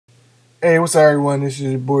Hey, what's up, everyone? This is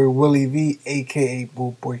your boy Willie V, aka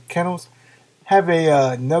Bull Boy Kennels. Have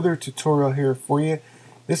another tutorial here for you.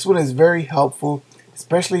 This one is very helpful,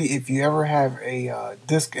 especially if you ever have a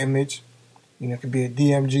disk image. You know, it could be a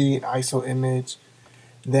DMG, an ISO image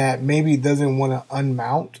that maybe doesn't want to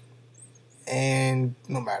unmount, and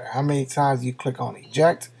no matter how many times you click on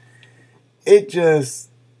eject, it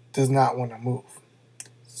just does not want to move.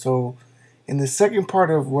 So, in the second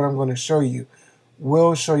part of what I'm going to show you,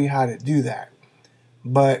 we'll show you how to do that.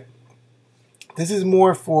 But this is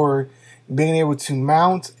more for being able to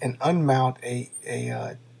mount and unmount a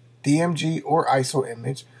DMG or ISO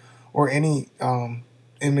image, or any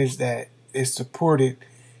image that is supported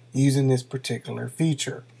using this particular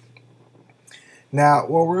feature. Now,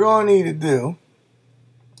 what we're going to need to do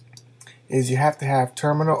is you have to have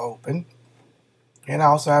terminal open, and I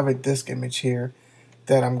also have a disk image here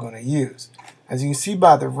that I'm going to use. As you can see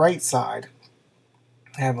by the right side,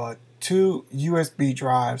 I have two USB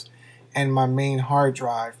drives and my main hard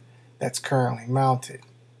drive that's currently mounted.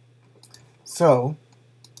 So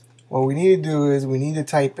what we need to do is we need to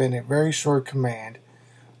type in a very short command,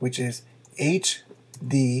 which is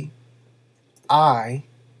hdiutil.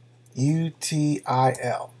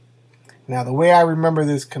 Now, the way I remember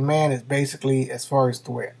this command is basically, as far as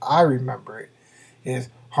the way I remember it, is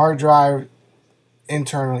hard drive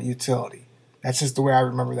internal utility. That's just the way I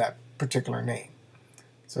remember that particular name.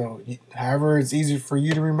 So however it's easier for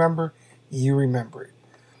you to remember, you remember it.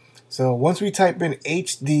 So once we type in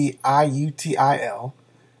hdiutil,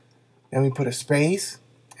 then we put a space,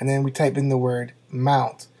 and then we type in the word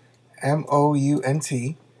mount,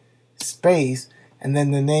 M-O-U-N-T, space, and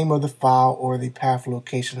then the name of the file or the path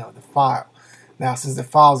location of the file. Now, since the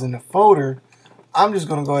file's in the folder, I'm just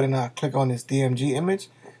going to go ahead and click on this DMG image.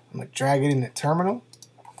 I'm going to drag it in the terminal,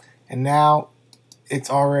 and now it's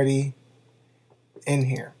already in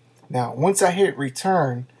here. Now, once I hit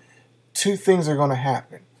return, two things are going to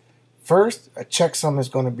happen. First, a checksum is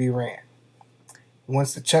going to be ran.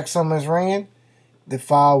 Once the checksum is ran, the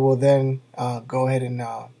file will then go ahead and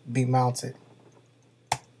be mounted.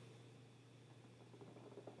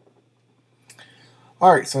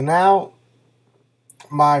 Alright, so now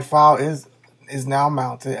my file is now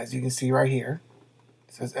mounted, as you can see right here.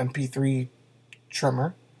 It says MP3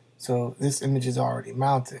 trimmer. So this image is already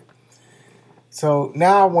mounted. So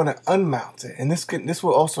now I want to unmount it, and this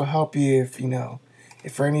will also help you if if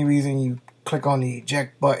for any reason you click on the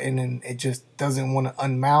eject button and it just doesn't want to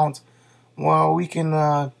unmount. Well, we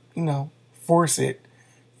can force it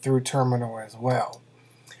through terminal as well.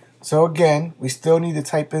 So again, we still need to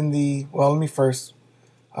type in the let me first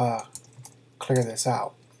clear this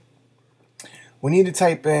out. We need to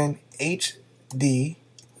type in hdiutil.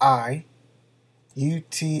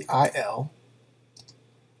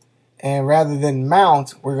 And rather than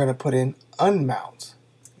mount, we're going to put in unmount,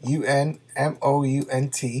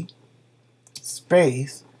 U-N-M-O-U-N-T,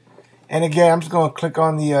 space. And again, I'm just going to click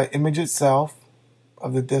on the image itself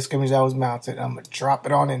of the disk image that was mounted. I'm going to drop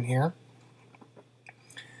it on in here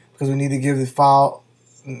because we need to give the file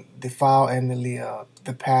and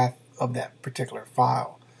the path of that particular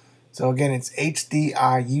file. So again, it's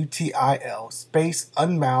hdiutil space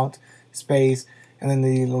unmount space and then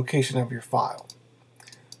the location of your file.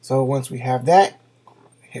 So once we have that,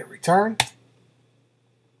 hit return,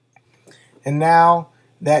 and now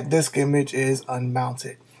that disk image is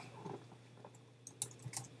unmounted.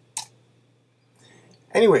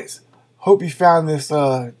 Anyways, hope you found this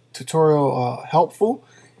tutorial helpful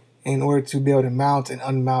in order to be able to mount and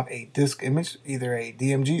unmount a disk image, either a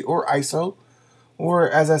DMG or ISO, or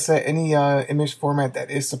as I said, any image format that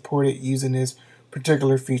is supported using this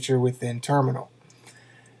particular feature within terminal.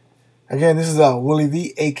 Again, this is Willie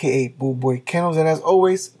V, aka Bull Boy Kennels, and as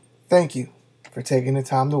always, thank you for taking the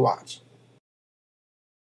time to watch.